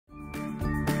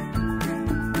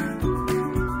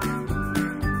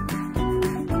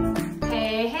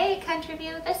Country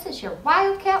View. This is your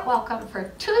Wildcat Welcome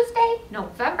for Tuesday,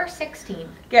 November 16th.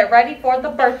 Get ready for the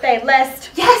birthday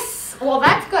list. Yes! Well,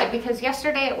 that's good because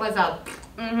yesterday it was a...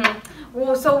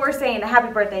 Well, so we're saying a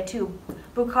happy birthday to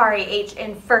Bukhari H.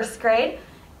 in 1st grade,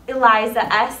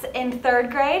 Eliza S. in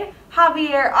 3rd grade,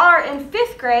 Javier R. in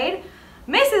 5th grade,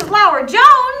 Mrs. Lauer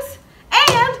Jones,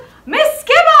 and Miss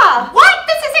Skibba. What?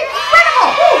 This is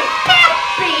incredible!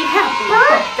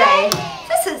 Happy birthday!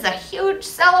 This is a huge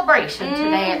celebration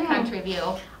today at Country View.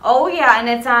 Oh yeah, and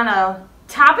it's on a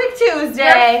Topic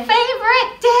Tuesday. Your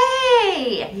favorite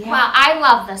day! Yeah. Well, I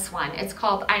love this one. It's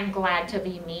called I'm Glad to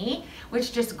Be Me,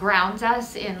 which just grounds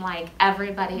us in like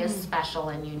everybody is special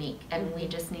and unique, and we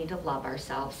just need to love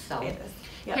ourselves. So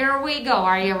Yep. Here we go.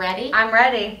 Are you ready? I'm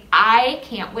ready. I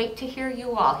can't wait to hear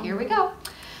you all. Here we go.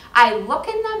 I look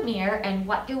in the mirror and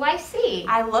what do I see?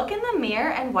 I look in the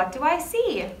mirror and what do I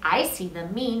see? I see the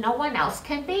me no one else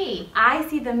can be. I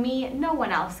see the me no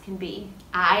one else can be.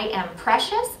 I am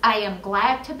precious. I am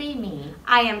glad to be me.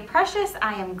 I am precious.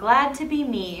 I am glad to be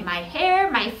me. My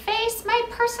hair, my face, my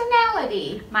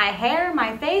personality. My hair,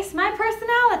 my face, my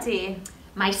personality.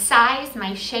 My size,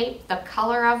 my shape, the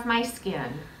color of my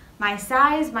skin. My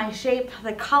size, my shape,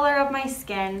 the color of my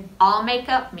skin. All make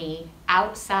up me,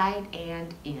 outside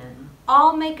and in.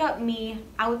 All make up me,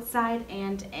 outside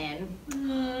and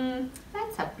in.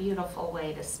 That's a beautiful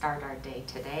way to start our day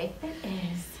today. It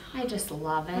is. I just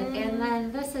love it. And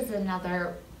then this is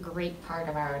another great part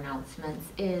of our announcements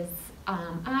is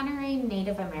honoring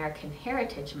Native American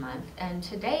Heritage Month. And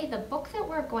today the book that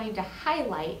we're going to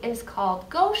highlight is called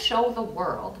Go Show the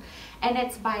World. And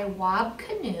it's by Wab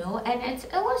Canoe and it's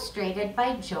illustrated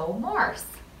by Joe Morse.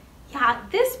 Yeah,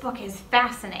 this book is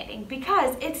fascinating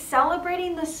because it's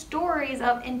celebrating the stories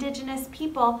of Indigenous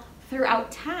people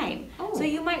throughout time. Oh. So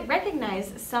you might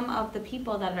recognize some of the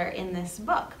people that are in this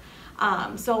book.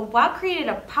 So Wab created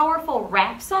a powerful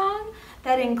rap song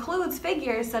that includes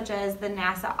figures such as the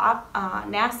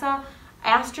NASA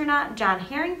astronaut John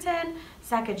Harrington,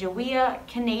 Sacagawea,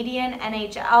 Canadian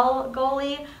NHL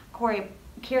goalie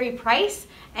Carey Price,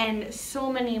 and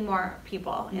so many more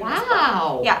people in this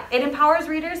book. Yeah, it empowers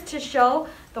readers to show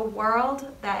the world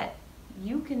that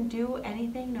you can do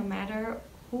anything no matter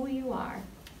who you are.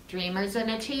 Dreamers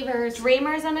and achievers.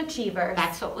 Dreamers and achievers.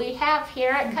 That's what we have here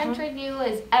at Country View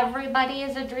is everybody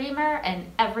is a dreamer and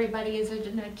everybody is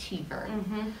an achiever.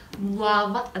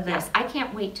 Love this. I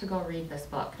can't wait to go read this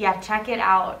book. Yeah, check it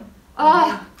out.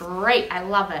 Oh, great. I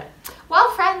love it.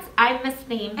 Well, friends, I'm Miss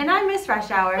Beam. And I'm Miss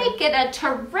Rush Hour. Make it a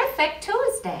terrific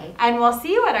Tuesday. And we'll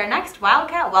see you at our next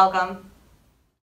Wildcat Welcome.